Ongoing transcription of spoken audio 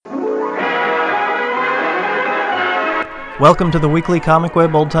Welcome to the weekly Comic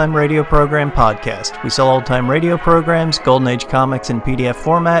Web Old Time Radio Program podcast. We sell old time radio programs, Golden Age comics in PDF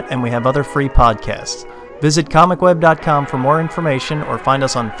format, and we have other free podcasts. Visit comicweb.com for more information or find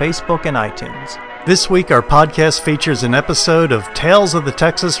us on Facebook and iTunes. This week our podcast features an episode of Tales of the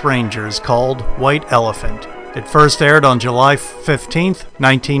Texas Rangers called White Elephant. It first aired on July 15th,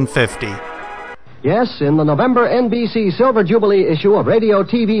 1950. Yes, in the November NBC Silver Jubilee issue of Radio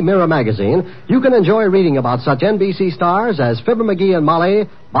TV Mirror magazine, you can enjoy reading about such NBC stars as Fibber McGee and Molly,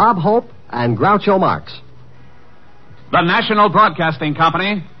 Bob Hope, and Groucho Marx. The National Broadcasting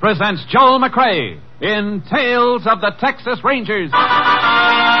Company presents Joel McCrea in Tales of the Texas Rangers.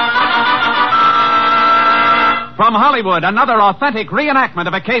 From Hollywood, another authentic reenactment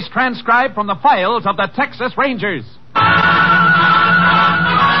of a case transcribed from the files of the Texas Rangers.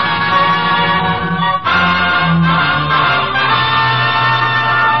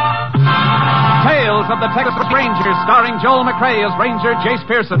 Tales of the Texas Rangers, starring Joel McCrea as Ranger Jace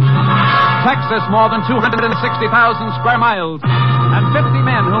Pearson. Texas, more than 260,000 square miles, and 50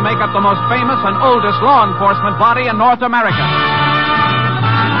 men who make up the most famous and oldest law enforcement body in North America.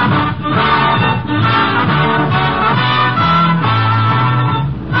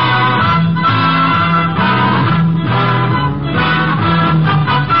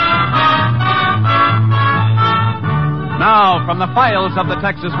 Now, from the files of the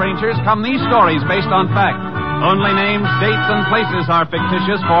Texas Rangers come these stories based on fact. Only names, dates, and places are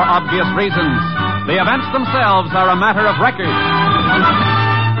fictitious for obvious reasons. The events themselves are a matter of record.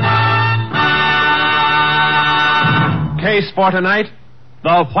 Case for tonight,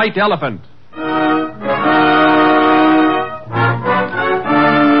 the White Elephant.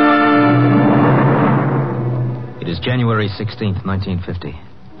 It is January 16th, 1950.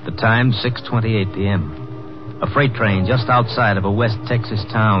 The time, 6:28 p.m. A freight train just outside of a West Texas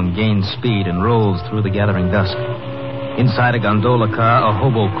town gains speed and rolls through the gathering dusk. Inside a gondola car, a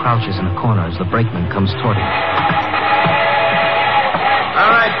hobo crouches in a corner as the brakeman comes toward him. All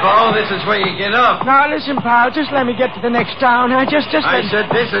right, Bo, this is where you get off. Now, listen, pal, just let me get to the next town. I said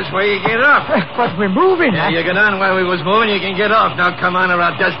this is where you get off. But we're moving. Yeah, you get on where we was moving, you can get off. Now, come on, or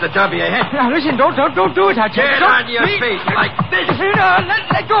I'll dust the top of your head. Now, listen, don't do it, I tell you. Get on your feet like this. No,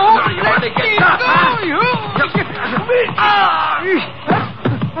 let go. No, you want to get up, huh?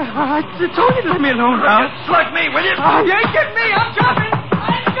 I told you to let me alone, pal. Slug me, will you? You ain't getting me. I'm dropping.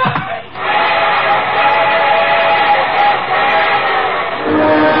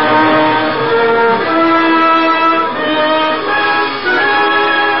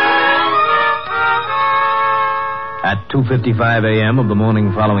 At 2:55 a.m. of the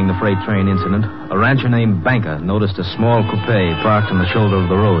morning following the freight train incident, a rancher named Banker noticed a small coupe parked on the shoulder of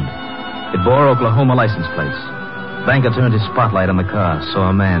the road. It bore Oklahoma license plates. Banker turned his spotlight on the car, saw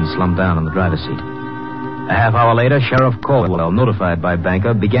a man slumped down on the driver's seat. A half hour later, Sheriff Caldwell, notified by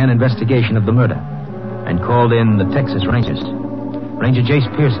Banker, began investigation of the murder and called in the Texas Rangers. Ranger Jace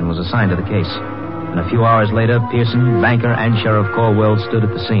Pearson was assigned to the case. And a few hours later, Pearson, Banker, and Sheriff Caldwell stood at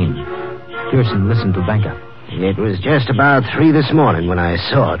the scene. Pearson listened to Banker. It was just about 3 this morning when I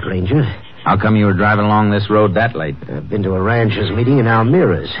saw it, Ranger. How come you were driving along this road that late? I've been to a rancher's meeting in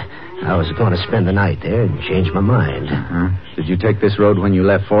Almirez. I was going to spend the night there and change my mind. Uh-huh. Did you take this road when you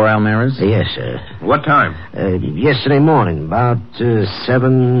left for Almirez? Yes, sir. What time? Yesterday morning, about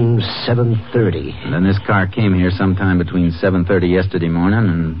 7:30. And then this car came here sometime between 7:30 yesterday morning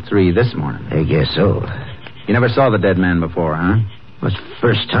and 3 this morning. I guess so. You never saw the dead man before, huh? It's the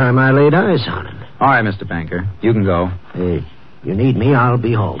first time I laid eyes on him. All right, Mr. Banker. You can go. You need me, I'll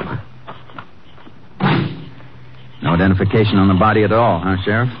be home. No identification on the body at all, huh,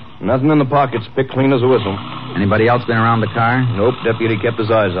 Sheriff? Nothing in the pockets. Picked clean as a whistle. Anybody else been around the car? Nope. Deputy kept his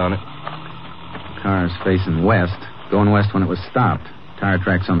eyes on it. Car's facing west. Going west when it was stopped. Tire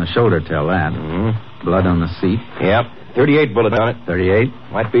tracks on the shoulder tell that. Mm-hmm. Blood on the seat. Yep. 38 bullet on it. 38?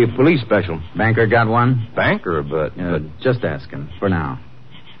 Might be a police special. Banker got one? Banker, but... Just asking, for now.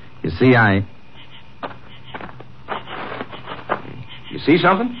 You see, You see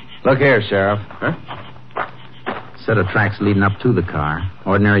something? Look here, Sheriff. Huh? Set of tracks leading up to the car.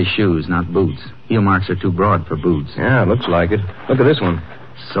 Ordinary shoes, not boots. Heel marks are too broad for boots. Yeah, looks like it. Look at this one.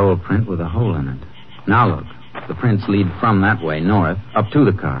 Sole print with a hole in it. Now look. The prints lead from that way, north, up to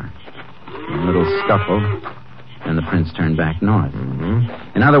the car. A little scuffle, and the prints turn back north.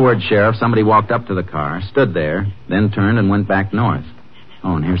 Mm-hmm. In other words, Sheriff, somebody walked up to the car, stood there, then turned and went back north.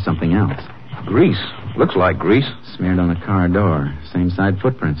 Oh, and here's something else. Grease. Looks like grease. Smeared on the car door. Same side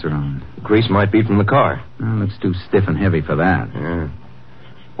footprints are on. Grease might be from the car. Well, looks too stiff and heavy for that. Yeah.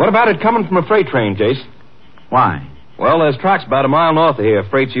 What about it coming from a freight train, Jace? Why? Well, there's tracks about a mile north of here.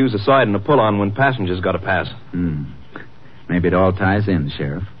 Freights use the side and the pull-on when passengers got to pass. Maybe it all ties in,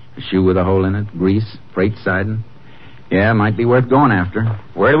 Sheriff. A shoe with a hole in it, grease, freight siding. Yeah, might be worth going after.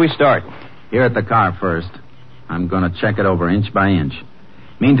 Where do we start? Here at the car first. I'm going to check it over inch by inch.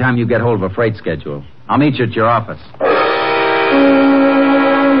 Meantime, you get hold of a freight schedule. I'll meet you at your office.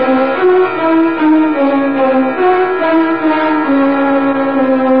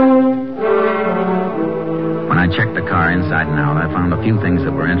 When I checked the car inside and out, I found a few things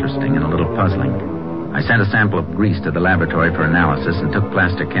that were interesting and a little puzzling. I sent a sample of grease to the laboratory for analysis and took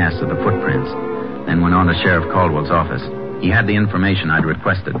plaster casts of the footprints. Then went on to Sheriff Caldwell's office. He had the information I'd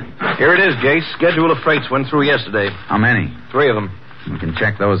requested. Here it is, Jace. Schedule of freights went through yesterday. How many? 3 of them. We can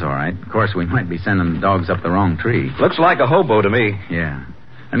check those, all right. Of course, we might be sending the dogs up the wrong tree. Looks like a hobo to me. Yeah.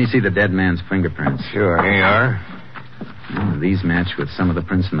 Let me see the dead man's fingerprints. Sure, here you are. These match with some of the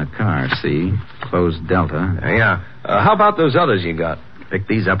prints in the car, see? Closed delta. Yeah. How about those others you got? Picked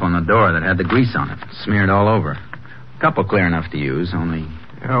these up on the door that had the grease on it. Smeared all over. A couple clear enough to use, only...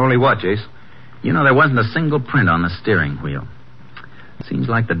 Only what, Jace? You know, there wasn't a single print on the steering wheel. Seems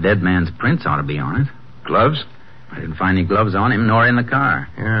like the dead man's prints ought to be on it. Gloves? I didn't find any gloves on him, nor in the car.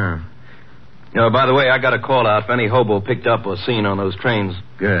 Yeah. By the way, I got a call out if any hobo picked up or seen on those trains.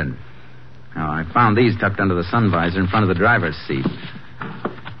 Good. Now, I found these tucked under the sun visor in front of the driver's seat.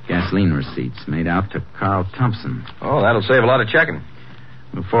 Gasoline receipts made out to Carl Thompson. Oh, that'll save a lot of checking.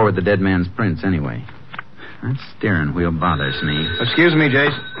 We'll forward the dead man's prints anyway. That steering wheel bothers me. Excuse me,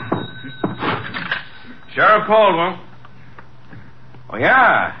 Jace. Sheriff Caldwell. Oh,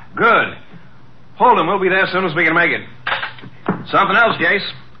 yeah. Good. Hold him. We'll be there as soon as we can make it. Something else, Jace.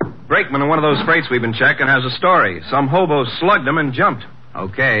 Brakeman in one of those freights we've been checking has a story. Some hobo slugged him and jumped.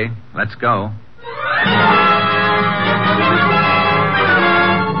 Okay, let's go.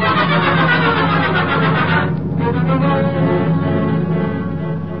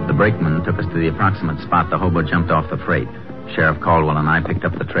 The brakeman took us to the approximate spot the hobo jumped off the freight. Sheriff Caldwell and I picked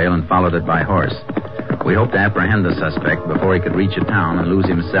up the trail and followed it by horse. We hoped to apprehend the suspect before he could reach a town and lose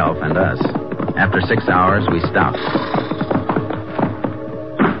himself and us. After 6 hours, we stopped.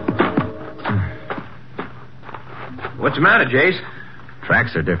 What's the matter, Jace?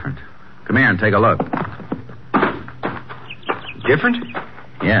 Tracks are different. Come here and take a look. Different?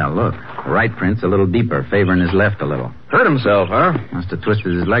 Yeah, look. The right print's a little deeper, favoring his left a little. Hurt himself, huh? Must have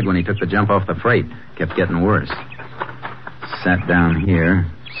twisted his leg when he took the jump off the freight. Kept getting worse. Sat down here,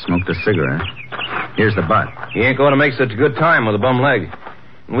 smoked a cigarette. Here's the butt. He ain't going to make such a good time with a bum leg.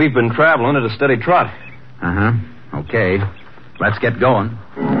 And we've been traveling at a steady trot. Uh-huh. Okay. Let's get going.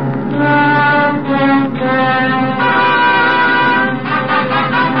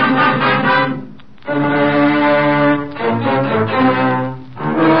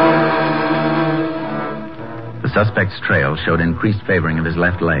 The suspect's trail showed increased favoring of his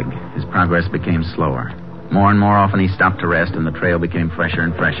left leg. His progress became slower. More and more often he stopped to rest, and the trail became fresher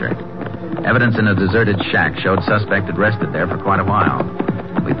and fresher. Evidence in a deserted shack showed suspect had rested there for quite a while.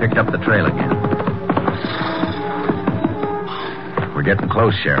 We picked up the trail again. We're getting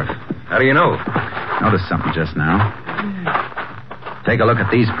close, Sheriff. How do you know? Noticed something just now. Take a look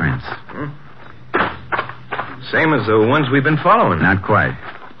at these prints. Same as the ones we've been following. Not quite.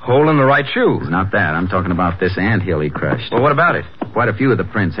 Hole in the right shoe. It's not that. I'm talking about this anthill he crushed. Well, what about it? Quite a few of the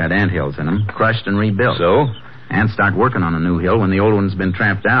prints had anthills in them, crushed and rebuilt. So? Ants start working on a new hill when the old one's been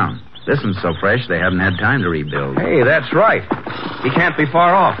tramped down. This one's so fresh they haven't had time to rebuild. Hey, that's right. He can't be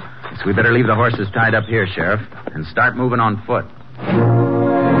far off. So we better leave the horses tied up here, Sheriff, and start moving on foot.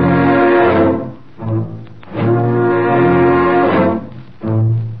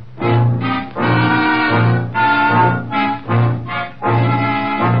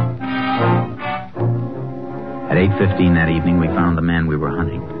 At 8:15 that evening, we found the man we were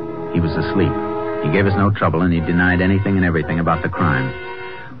hunting. He was asleep. He gave us no trouble, and he denied anything and everything about the crime.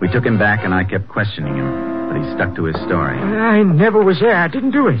 We took him back, and I kept questioning him, but he stuck to his story. I never was there. I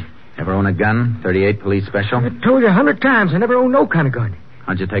didn't do it. Ever own a gun? 38 Police Special? I told you 100 times I never owned no kind of gun.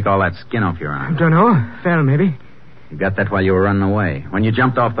 How'd you take all that skin off your I arm? don't know. Fell, maybe. You got that while you were running away. When you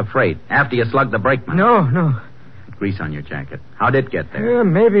jumped off the freight. After you slugged the brakeman. No. Grease on your jacket. How'd it get there?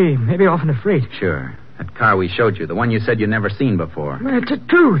 Maybe off in the freight. Sure. That car we showed you. The one you said you'd never seen before. It's the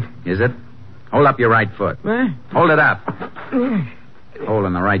truth. Is it? Hold up your right foot. What? Hold it up. Hole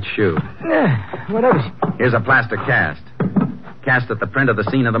in the right shoe. What of it? Here's a plaster cast. Cast at the print of the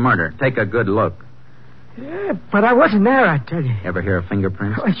scene of the murder. Take a good look. Yeah, but I wasn't there, I tell you. Ever hear of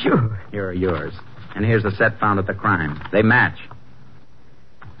fingerprints? Oh, sure. Here are yours. And here's the set found at the crime. They match.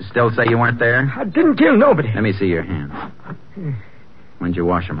 You still say you weren't there? I didn't kill nobody. Let me see your hands. When'd you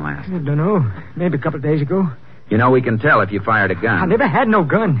wash them last? I don't know. Maybe a couple of days ago. You know, we can tell if you fired a gun. I never had no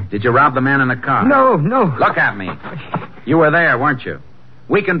gun. Did you rob the man in the car? No. Look at me. You were there, weren't you?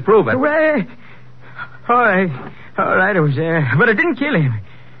 We can prove it. Well, all right, I was there. But I didn't kill him.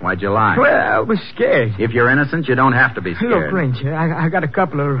 Why'd you lie? Well, I was scared. If you're innocent, you don't have to be scared. Look, Ranger, I got a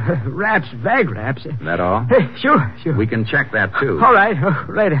couple of bag wraps. That all? Sure. We can check that, too. All right.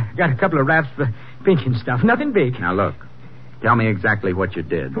 I got a couple of wraps for pinching stuff. Nothing big. Now, look. Tell me exactly what you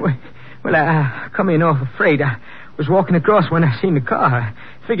did. Well, I come in off a freight. I was walking across when I seen the car. I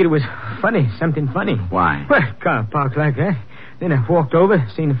figured it was funny, something funny. Why? Well, car parked like that. Then I walked over,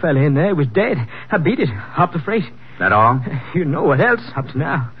 seen the fella in there. He was dead. I beat it, hopped the freight. That all? You know what else up to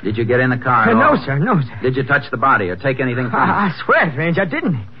now. Did you get in the car at No, all? sir. Did you touch the body or take anything from it? I swear it, Range, I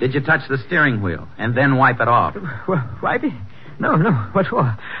didn't. Did you touch the steering wheel and then wipe it off? Wipe it? No. What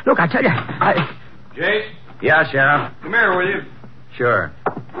for? Look, I tell you, Jace? Yeah, Sheriff. Come here, will you? Sure.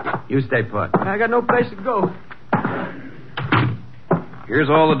 You stay put. I got no place to go. Here's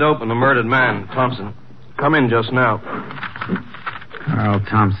all the dope on the murdered man, Thompson. Come in just now. Carl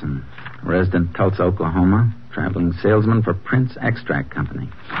Thompson, resident Tulsa, Oklahoma, traveling salesman for Prince Extract Company.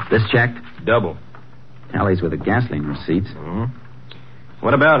 This check? Double. Tallies with the gasoline receipts. Mm-hmm.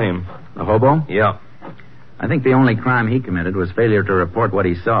 What about him? The hobo? Yeah. I think the only crime he committed was failure to report what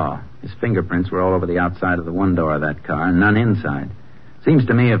he saw. His fingerprints were all over the outside of the one door of that car, none inside. Seems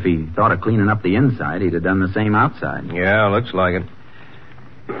to me if he thought of cleaning up the inside, he'd have done the same outside. Yeah, looks like it.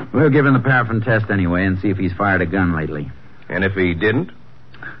 We'll give him the paraffin test anyway and see if he's fired a gun lately. And if he didn't?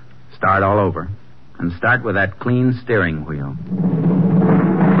 Start all over. And start with that clean steering wheel.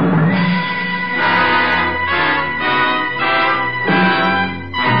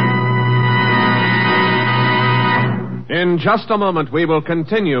 In just a moment, we will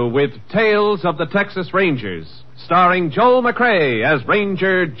continue with Tales of the Texas Rangers, starring Joel McRae as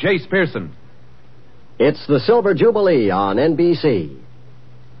Ranger Jace Pearson. It's the Silver Jubilee on NBC.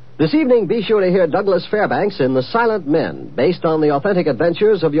 This evening, be sure to hear Douglas Fairbanks in The Silent Men, based on the authentic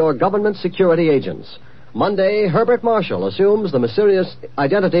adventures of your government security agents. Monday, Herbert Marshall assumes the mysterious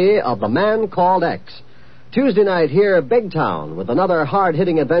identity of the Man Called X. Tuesday night, hear Big Town with another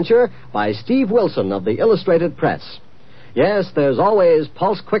hard-hitting adventure by Steve Wilson of the Illustrated Press. Yes, there's always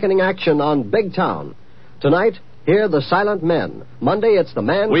pulse-quickening action on Big Town. Tonight, hear The Silent Men. Monday, it's the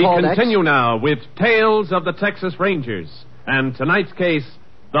Man Called X. We continue now with Tales of the Texas Rangers. And tonight's case,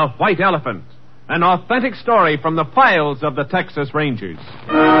 The White Elephant. An authentic story from the files of the Texas Rangers.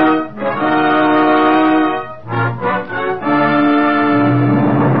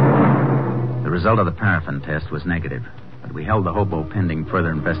 The result of the paraffin test was negative, but we held the hobo pending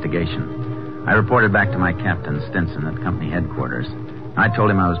further investigation. I reported back to my captain, Stinson, at company headquarters. I told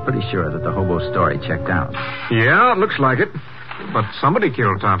him I was pretty sure that the hobo story checked out. Yeah, it looks like it. But somebody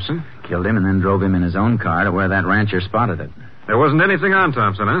killed Thompson. Killed him and then drove him in his own car to where that rancher spotted it. There wasn't anything on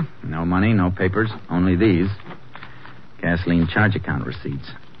Thompson, huh? No money, no papers, only these. Gasoline charge account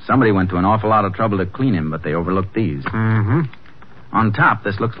receipts. Somebody went to an awful lot of trouble to clean him, but they overlooked these. Mm-hmm. On top,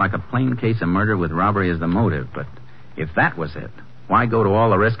 this looks like a plain case of murder with robbery as the motive, but if that was it, why go to all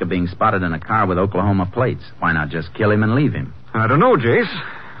the risk of being spotted in a car with Oklahoma plates? Why not just kill him and leave him? I don't know, Jace.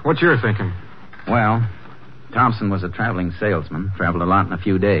 What's your thinking? Well, Thompson was a traveling salesman, traveled a lot in a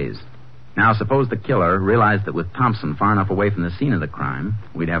few days. Now, suppose the killer realized that with Thompson far enough away from the scene of the crime,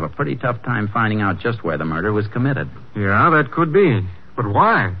 we'd have a pretty tough time finding out just where the murder was committed. Yeah, that could be. But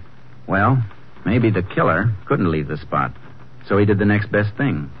why? Well, maybe the killer couldn't leave the spot. So he did the next best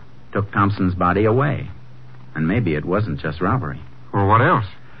thing. Took Thompson's body away. And maybe it wasn't just robbery. Well, what else?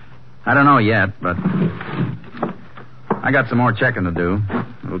 I don't know yet, but I got some more checking to do.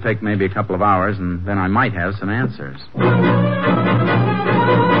 It'll take maybe a couple of hours, and then I might have some answers.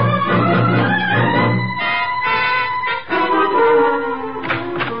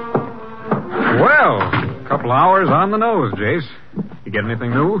 Well, a couple hours on the nose, Jace. You get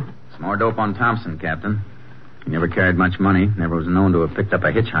anything new? Some more dope on Thompson, Captain. He never carried much money, never was known to have picked up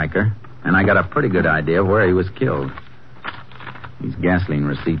a hitchhiker, and I got a pretty good idea of where he was killed. These gasoline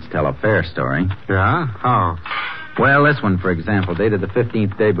receipts tell a fair story. Yeah? How? Well, this one, for example, dated the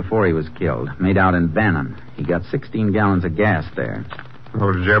 15th day before he was killed, made out in Bannon. He got 16 gallons of gas there.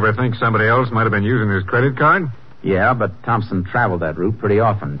 Well, did you ever think somebody else might have been using his credit card? Yeah, but Thompson traveled that route pretty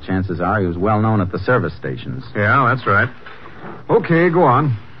often. Chances are he was well known at the service stations. Yeah, that's right. Okay, go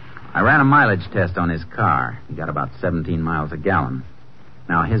on. I ran a mileage test on his car. He got about 17 miles a gallon.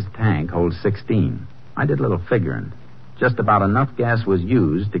 Now, his tank holds 16. I did a little figuring. Just about enough gas was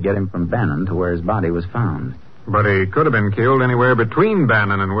used to get him from Bannon to where his body was found. But he could have been killed anywhere between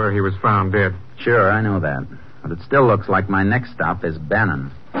Bannon and where he was found dead. Sure, I know that. But it still looks like my next stop is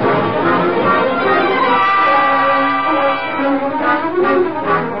Bannon.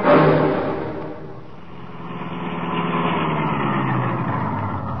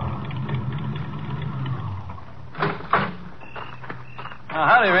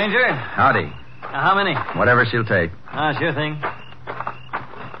 Howdy. How many? Whatever she'll take. Sure thing.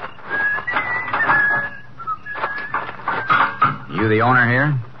 You the owner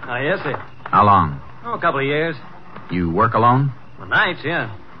here? Yes, sir. How long? A couple of years. You work alone? Well, nights,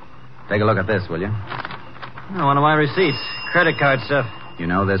 yeah. Take a look at this, will you? One of my receipts. Credit card stuff. You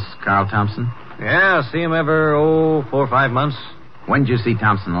know this Carl Thompson? Yeah, I see him every, 4 or 5 months. When did you see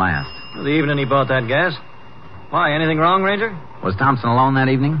Thompson last? The evening he bought that gas. Why, anything wrong, Ranger? Was Thompson alone that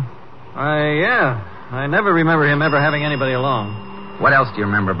evening? Yeah. I never remember him ever having anybody along. What else do you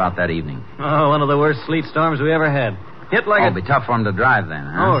remember about that evening? Oh, one of the worst sleet storms we ever had. Hit like It'll be tough for him to drive then,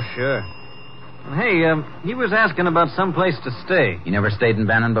 huh? Oh, sure. Hey, he was asking about some place to stay. You never stayed in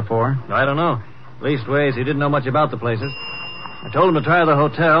Bannon before? I don't know. Leastways, he didn't know much about the places. I told him to try the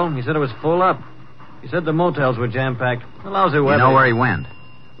hotel. He said it was full up. He said the motels were jam-packed. A lousy weather. You know where he went?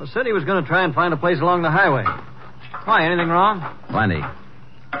 Well, said he was going to try and find a place along the highway. Why, anything wrong? Plenty.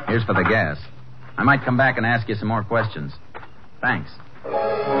 Here's for the gas. I might come back and ask you some more questions. Thanks.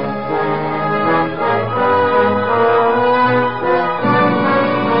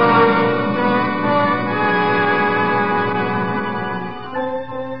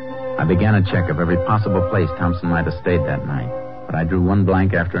 I began a check of every possible place Thompson might have stayed that night, but I drew one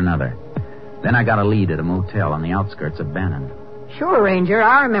blank after another. Then I got a lead at a motel on the outskirts of Bannon. Sure, Ranger.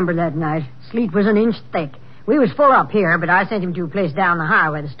 I remember that night. Sleet was an inch thick. We was full up here, but I sent him to a place down the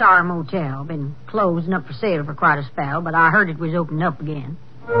highway, the Star Motel. Been closed and up for sale for quite a spell, but I heard it was opened up again.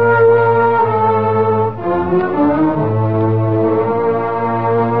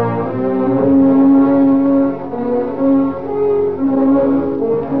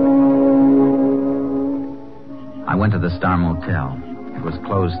 I went to the Star Motel. It was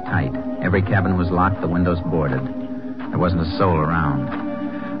closed tight. Every cabin was locked, the windows boarded. There wasn't a soul around.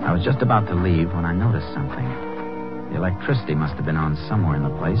 I was just about to leave when I noticed something. The electricity must have been on somewhere in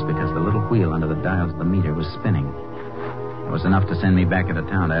the place because the little wheel under the dials of the meter was spinning. It was enough to send me back into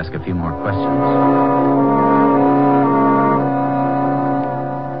town to ask a few more questions.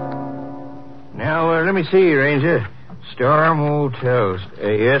 Now, let me see, Ranger. Star Motels.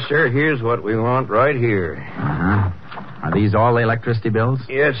 Yes, sir. Here's what we want right here. Uh-huh. Are these all the electricity bills?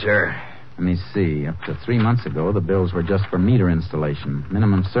 Yes, sir. Let me see. Up to 3 months ago, the bills were just for meter installation,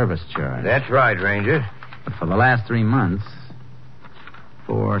 minimum service charge. That's right, Ranger. But for the last 3 months,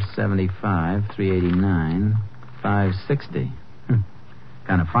 $475, $389, $560.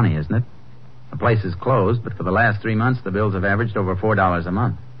 Kind of funny, isn't it? The place is closed, but for the last 3 months, the bills have averaged over $4 a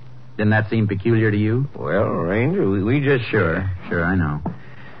month. Didn't that seem peculiar to you? Well, Ranger, we just... Sure, I know.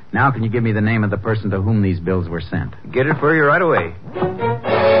 Now, can you give me the name of the person to whom these bills were sent? Get it for you right away.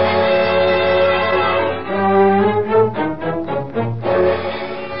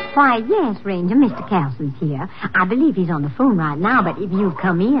 Why, yes, Ranger. Mr. Carlson's here. I believe he's on the phone right now, but if you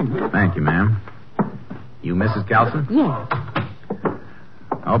come in... Thank you, ma'am. You Mrs. Carlson? Yes.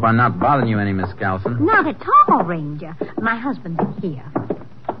 I hope I'm not bothering you any, Miss Carlson. Not at all, Ranger. My husband's here.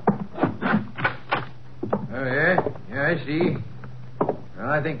 Oh, yeah? Yeah, I see. Well,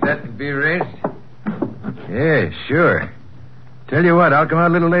 I think that could be arranged. Yeah, sure. Tell you what, I'll come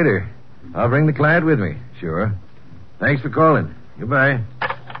out a little later. I'll bring the client with me. Sure. Thanks for calling. Goodbye.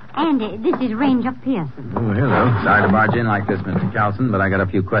 And this is Ranger Pearson. Oh, hello. Sorry to barge in like this, Mr. Carlson, but I got a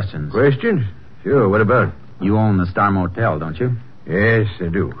few questions. Questions? Sure, what about? You own the Star Motel, don't you? Yes, I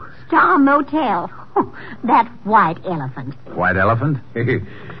do. Star Motel. Oh, that white elephant. White elephant?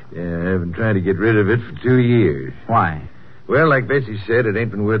 Yeah, I've been trying to get rid of it for 2 years. Why? Well, like Betsy said, it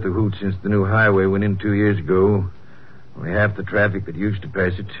ain't been worth a hoot since the new highway went in 2 years ago. Only half the traffic that used to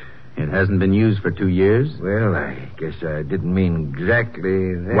pass it. It hasn't been used for 2 years? Well, I guess I didn't mean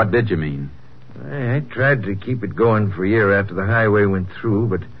exactly that. What did you mean? I tried to keep it going for a year after the highway went through,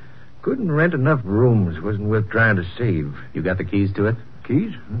 but couldn't rent enough rooms. Wasn't worth trying to save. You got the keys to it?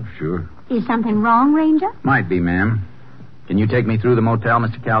 Keys? Oh, sure. Is something wrong, Ranger? Might be, ma'am. Can you take me through the motel,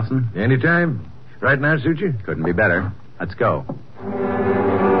 Mr. Carlson? Anytime. Right now, suit you? Couldn't be better. Let's go.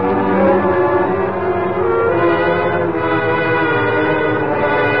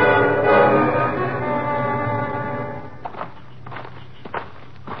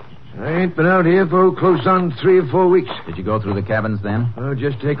 I ain't been out here for close on 3 or 4 weeks. Did you go through the cabins then? Oh,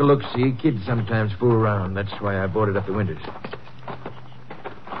 just take a look, see. Kids sometimes fool around. That's why I boarded up the windows.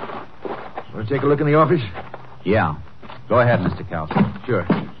 Want to take a look in the office? Yeah. Go ahead, Mr. Carlson. Sure.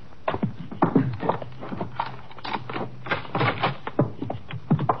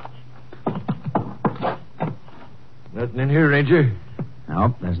 Nothing in here, Ranger.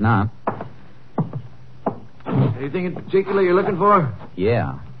 Nope, there's not. Anything in particular you're looking for?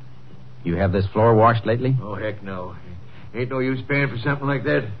 Yeah. You have this floor washed lately? Oh, heck no. Ain't no use paying for something like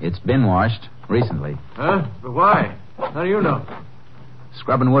that. It's been washed recently. Huh? But why? How do you know?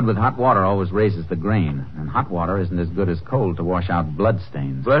 Scrubbing wood with hot water always raises the grain, and hot water isn't as good as cold to wash out blood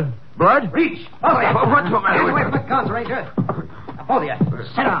stains. Blood? Blood? Reach! Oh, yeah. What's the matter Get away with from the guns, Ranger. Now, both of you,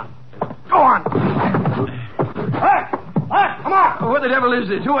 sit down. Go on. Come on. What the devil is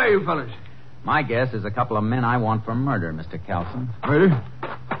this? Who are you fellas? My guess is a couple of men I want for murder, Mr. Kelson. Murder?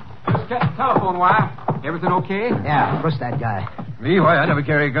 Just get the telephone wire. Everything okay? Yeah, push that guy. Me? Why, I never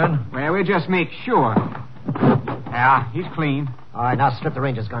carry a gun. Well, we'll just make sure. Yeah, he's clean. All right, now strip the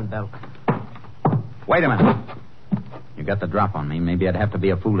Ranger's gun belt. Wait a minute. You got the drop on me. Maybe I'd have to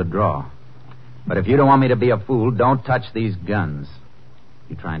be a fool to draw. But if you don't want me to be a fool, don't touch these guns.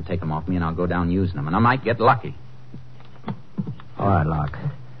 You try and take them off me, and I'll go down using them, and I might get lucky. All right, Locke.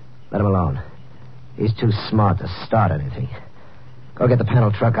 Let him alone. He's too smart to start anything. Go get the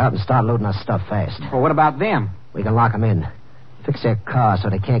panel truck out and start loading our stuff fast. Well, what about them? We can lock them in. Fix their car so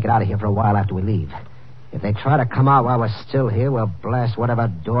they can't get out of here for a while after we leave. If they try to come out while we're still here, we'll blast whatever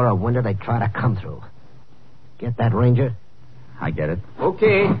door or window they try to come through. Get that, Ranger? I get it.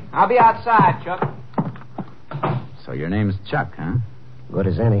 Okay. I'll be outside, Chuck. So your name's Chuck, huh? Good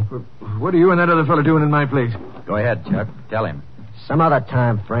as any. What are you and that other fellow doing in my place? Go ahead, Chuck. Tell him. Some other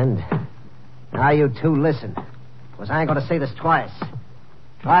time, friend. Now you two listen. Because I ain't going to say this twice.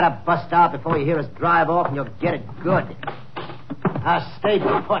 Try to bust out before you hear us drive off and you'll get it good. Now stay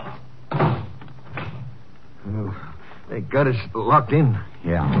put. Oh, they got us locked in.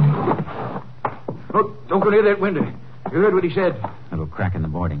 Yeah. Oh, don't go near that window. You heard what he said. Little crack in the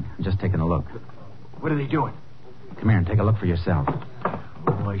boarding. I'm just taking a look. What are they doing? Come here and take a look for yourself.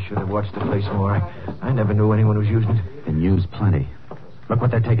 Oh, I should have watched the place more. I never knew anyone was using it. Been used plenty. Look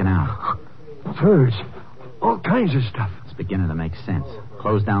what they're taking out. Furs. All kinds of stuff. It's beginning to make sense.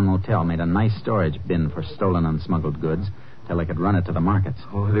 Closed down motel made a nice storage bin for stolen and smuggled goods till they could run it to the markets.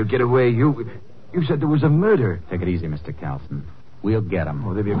 Oh, they'll get away. You said there was a murder. Take it easy, Mr. Calson. We'll get them.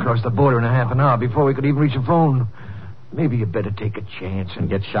 Oh, they'll be across the border in a half an hour before we could even reach a phone. Maybe you better take a chance And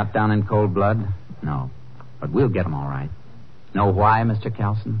get shot down in cold blood? No. But we'll get them all right. Know why, Mr.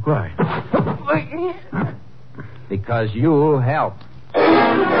 Calson? Why? Because you'll help.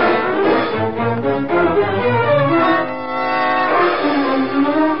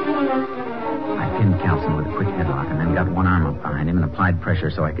 I pinned Calson with a quick headlock and then got one arm up behind him and applied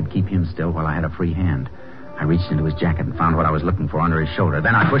pressure so I could keep him still while I had a free hand. I reached into his jacket and found what I was looking for under his shoulder.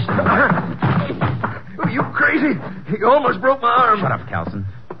 Then I pushed him. Are you crazy? You almost broke my arm. Shut up, Calson.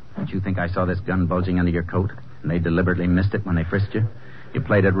 Don't you think I saw this gun bulging under your coat? And they deliberately missed it when they frisked you? You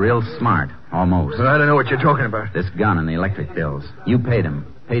played it real smart, almost. Well, I don't know what you're talking about. This gun and the electric bills. You paid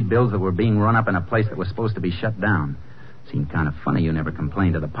them. Paid bills that were being run up in a place that was supposed to be shut down. Seemed kind of funny you never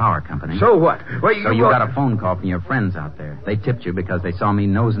complained to the power company. So what? Well, So you got a phone call from your friends out there. They tipped you because they saw me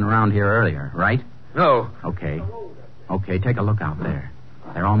nosing around here earlier, right? No. Okay. Okay, take a look out there.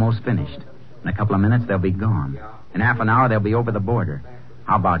 They're almost finished. In a couple of minutes, they'll be gone. In half an hour, they'll be over the border.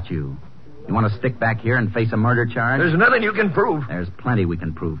 How about you? You want to stick back here and face a murder charge? There's nothing you can prove. There's plenty we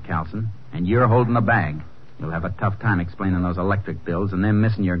can prove, Calson. And you're holding the bag. You'll have a tough time explaining those electric bills and them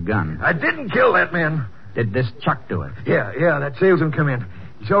missing your gun. I didn't kill that man. Did this Chuck do it? Yeah, that salesman come in.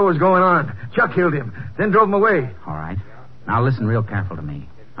 He saw what was going on. Chuck killed him, then drove him away. All right. Now listen real careful to me.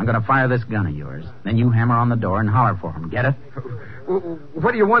 I'm going to fire this gun of yours. Then you hammer on the door and holler for him. Get it?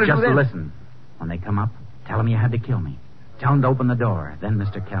 What do you want to Just do then? listen. When they come up, tell them you had to kill me. Tell them to open the door. Then,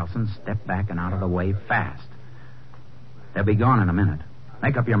 Mr. Kelson, step back and out of the way fast. They'll be gone in a minute.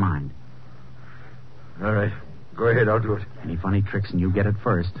 Make up your mind. All right. Go ahead, I'll do it. Any funny tricks and you get it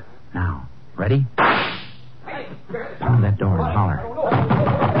first. Now, ready? Pound that door and holler.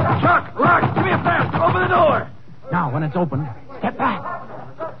 Chuck, Rock, give me a fast. Open the door. Now, when it's open, step back.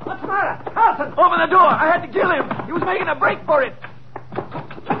 What's the matter? Carlson, open the door. I had to kill him. He was making a break for it.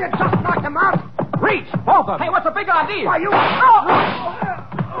 You just knocked him out. Reach! Both of them. Hey, what's the big idea? Why, you...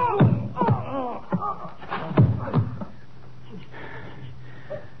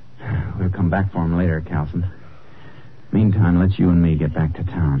 We'll come back for him later, Calson. Meantime, let's you and me get back to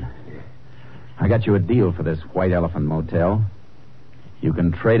town. I got you a deal for this White Elephant Motel. You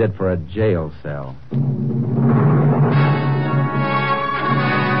can trade it for a jail cell.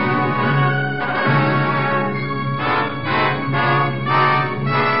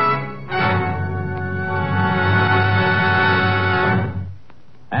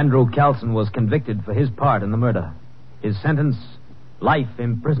 Andrew Calson was convicted for his part in the murder. His sentence, life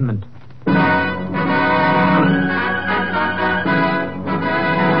imprisonment.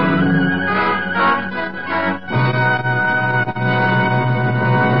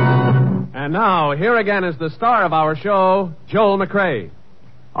 And Now, here again is the star of our show, Joel McCrea.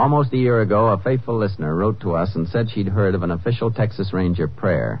 Almost a year ago, a faithful listener wrote to us and said she'd heard of an official Texas Ranger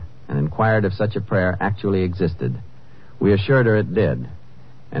prayer and inquired if such a prayer actually existed. We assured her it did.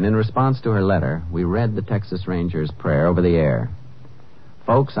 And in response to her letter, we read the Texas Ranger's prayer over the air.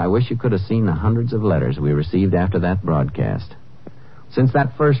 Folks, I wish you could have seen the hundreds of letters we received after that broadcast. Since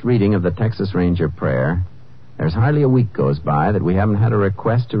that first reading of the Texas Ranger prayer, there's hardly a week goes by that we haven't had a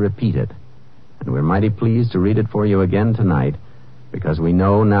request to repeat it. And we're mighty pleased to read it for you again tonight, because we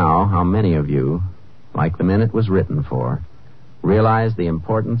know now how many of you, like the men it was written for, realize the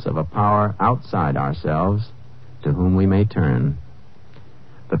importance of a power outside ourselves to whom we may turn.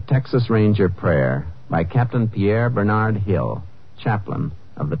 The Texas Ranger Prayer by Captain Pierre Bernard Hill, chaplain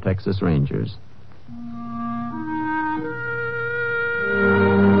of the Texas Rangers.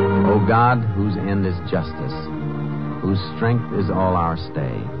 O God, whose end is justice, whose strength is all our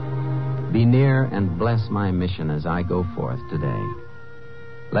stay, be near and bless my mission as I go forth today.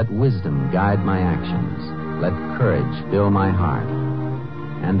 Let wisdom guide my actions. Let courage fill my heart.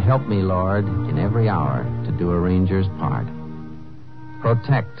 And help me, Lord, in every hour to do a ranger's part.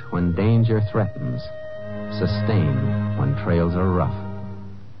 Protect when danger threatens. Sustain when trails are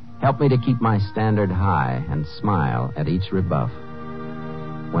rough. Help me to keep my standard high and smile at each rebuff.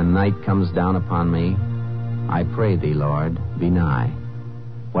 When night comes down upon me, I pray thee, Lord, be nigh.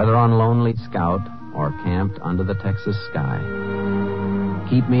 Whether on lonely scout or camped under the Texas sky.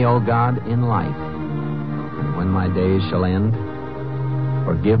 Keep me, O God, in life, and when my days shall end,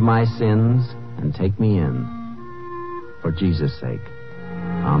 forgive my sins and take me in. For Jesus' sake,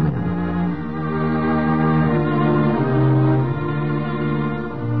 amen.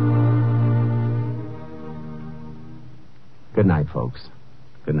 Good night, folks.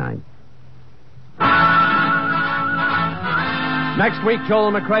 Good night. Next week,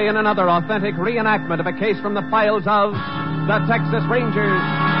 Joel McCrea in another authentic reenactment of a case from the files of the Texas Rangers.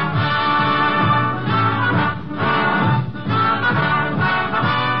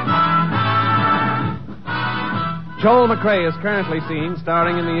 Joel McCrea is currently seen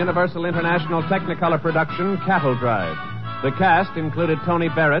starring in the Universal International Technicolor production Cattle Drive. The cast included Tony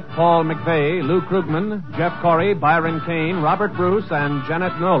Barrett, Paul McVeigh, Lou Krugman, Jeff Corey, Byron Kane, Robert Bruce, and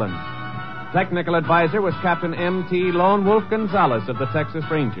Janet Nolan. Technical advisor was Captain M.T. Lone Wolf Gonzalez of the Texas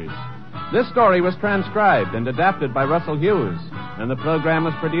Rangers. This story was transcribed and adapted by Russell Hughes, and the program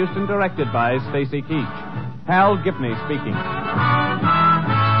was produced and directed by Stacy Keach. Hal Gibney speaking.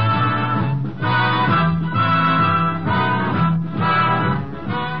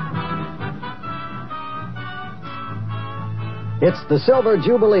 It's the Silver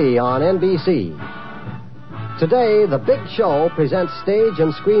Jubilee on NBC. Today, The Big Show presents stage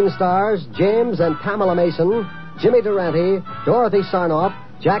and screen stars James and Pamela Mason, Jimmy Durante, Dorothy Sarnoff,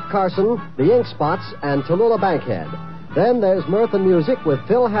 Jack Carson, the Ink Spots, and Tallulah Bankhead. Then there's mirth and music with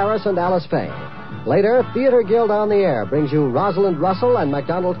Phil Harris and Alice Faye. Later, Theater Guild on the Air brings you Rosalind Russell and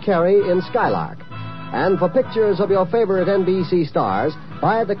MacDonald Carey in Skylark. And for pictures of your favorite NBC stars,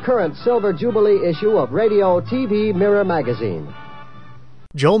 buy the current Silver Jubilee issue of Radio TV Mirror magazine.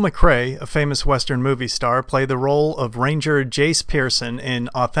 Joel McCrea, a famous Western movie star, played the role of Ranger Jace Pearson in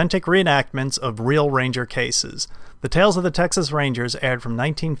authentic reenactments of real Ranger cases. The Tales of the Texas Rangers aired from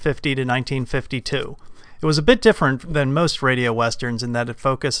 1950 to 1952. It was a bit different than most radio westerns in that it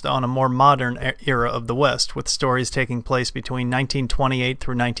focused on a more modern era of the West, with stories taking place between 1928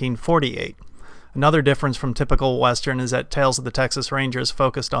 through 1948. Another difference from typical Western is that Tales of the Texas Rangers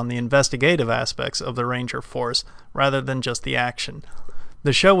focused on the investigative aspects of the Ranger force, rather than just the action.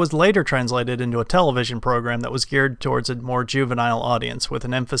 The show was later translated into a television program that was geared towards a more juvenile audience, with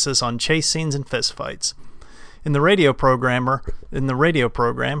an emphasis on chase scenes and fistfights. In the radio program,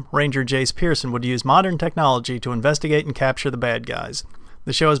 Ranger Jace Pearson would use modern technology to investigate and capture the bad guys.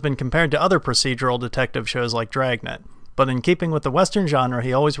 The show has been compared to other procedural detective shows like Dragnet, but in keeping with the Western genre,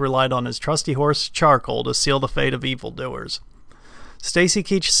 he always relied on his trusty horse, Charcoal, to seal the fate of evildoers. Stacy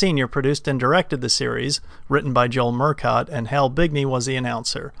Keach Sr. produced and directed the series, written by Joel Murcott, and Hal Bigney was the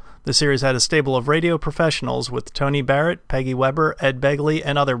announcer. The series had a stable of radio professionals with Tony Barrett, Peggy Weber, Ed Begley,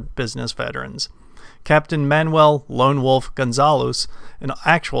 and other business veterans. Captain Manuel Lone Wolf Gonzalez, an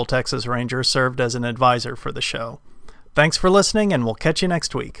actual Texas Ranger, served as an advisor for the show. Thanks for listening, and we'll catch you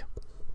next week.